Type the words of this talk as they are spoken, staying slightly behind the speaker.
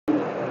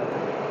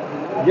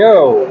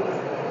Yo,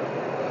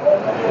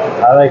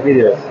 I like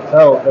videos.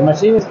 So the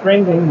machine is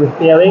printing with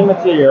PLA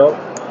material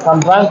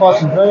some plant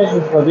pots and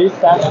furniture for this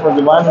tax for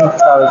the one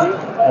municipality.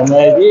 And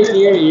the idea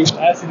here is,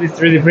 as it is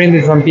 3D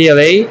printed from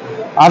PLA,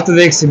 after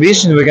the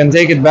exhibition we can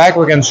take it back,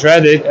 we can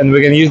shred it, and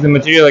we can use the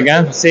material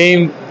again for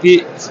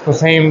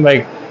same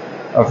like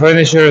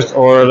furnitures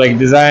or like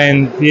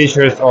design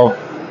features of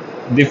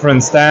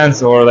different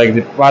stands or like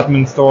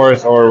department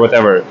stores or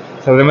whatever.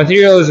 So the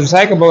material is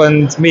recyclable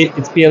and it's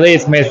PLA.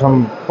 It's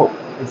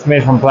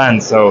made from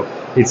plants, so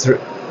it's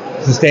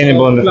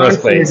sustainable in the Plant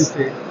first place.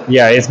 solidity.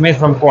 Yeah, it's made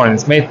from corn.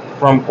 It's made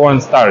from corn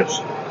starch,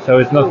 so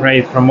it's not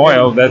made from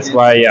oil. That's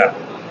why, yeah,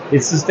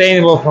 it's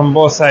sustainable from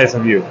both sides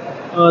of view.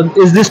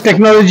 Is this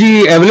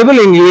technology available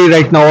in UAE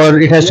right now, or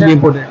it has to be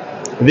imported?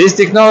 This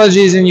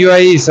technology is in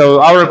UAE,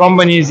 so our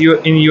company is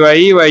in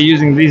UAE. We're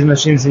using these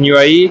machines in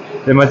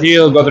UAE. The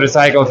material got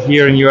recycled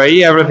here in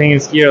UAE. Everything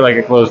is here like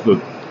a closed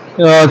loop.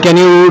 Can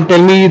you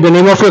tell me the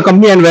name of your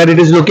company and where it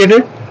is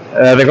located?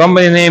 The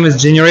company name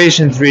is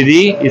Generation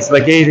 3D. It's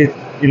located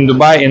in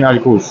Dubai in Al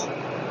Quoz.